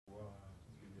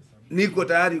niko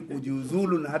tayari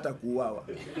kujiuzulu na hata kuuawa.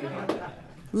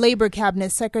 Labor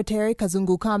Cabinet Secretary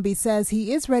Kazungu Kambi says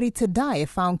he is ready to die if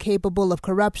found capable of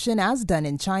corruption as done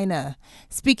in China.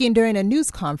 Speaking during a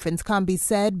news conference, Kambi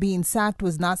said being sacked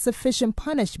was not sufficient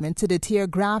punishment to deter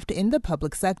graft in the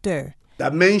public sector. The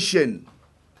mention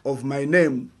of my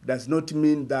name does not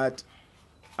mean that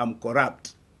I'm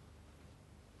corrupt.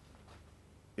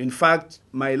 In fact,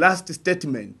 my last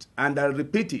statement, and I'll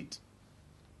repeat it,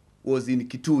 was in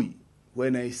Kitui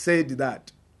when I said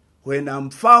that when I'm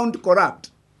found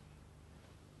corrupt,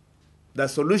 the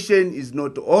solution is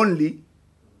not only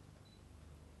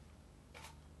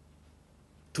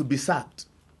to be sacked,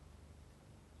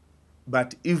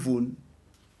 but even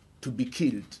to be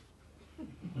killed.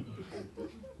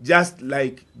 Just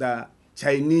like the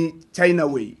China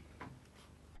way.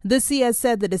 The CS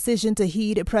said the decision to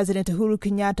heed President Uhuru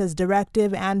Kenyatta's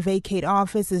directive and vacate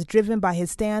office is driven by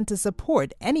his stand to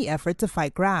support any effort to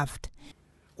fight graft.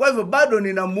 Kwa hivyo bado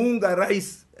ninamuunga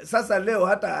rais. Sasa leo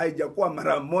hata haijakuwa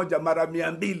mara moja, mara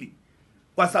 200.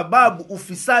 Kwa sababu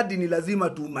ufisadi ni lazima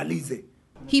tuumalize.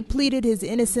 He pleaded his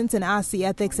innocence and asked the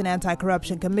Ethics and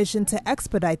Anti-Corruption Commission to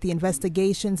expedite the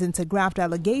investigations into graft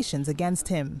allegations against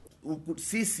him.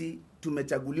 Sisi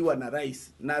tumechaguliwa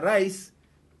na rais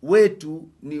wetu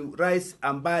ni rais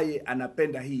ambaye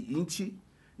anapenda hii nchi,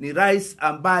 ni rais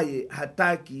ambaye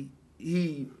hataki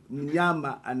hii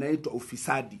mnyama anaitwa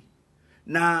ufisadi.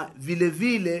 Na vile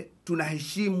vile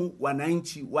tunaheshimu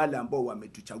wananchi wale ambao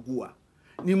wametuchagua.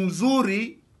 Ni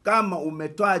mzuri kama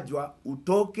umetajwa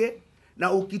utoke,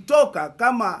 na ukitoka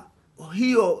kama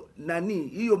hiyo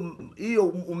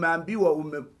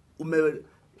umeambiwa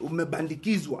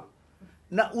umebandikizwa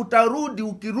na utarudi.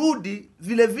 Ukirudi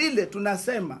vile vile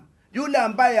tunasema yule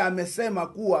ambaye amesema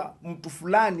kuwa mtu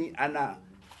fulani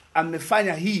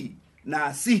amefanya hii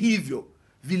na si hivyo,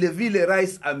 vile vile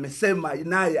rais amesema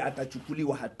naye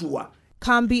atachukuliwa hatua.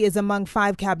 Kambi is among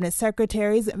 5 cabinet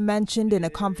secretaries mentioned in a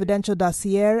confidential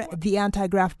dossier the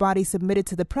anti-graft body submitted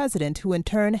to the president, who in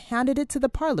turn handed it to the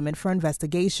parliament for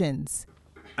investigations.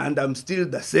 And I'm still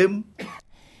the same.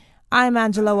 I'm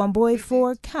Angela Wambui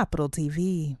for Capital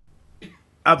TV.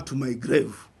 Up to my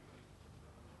grave.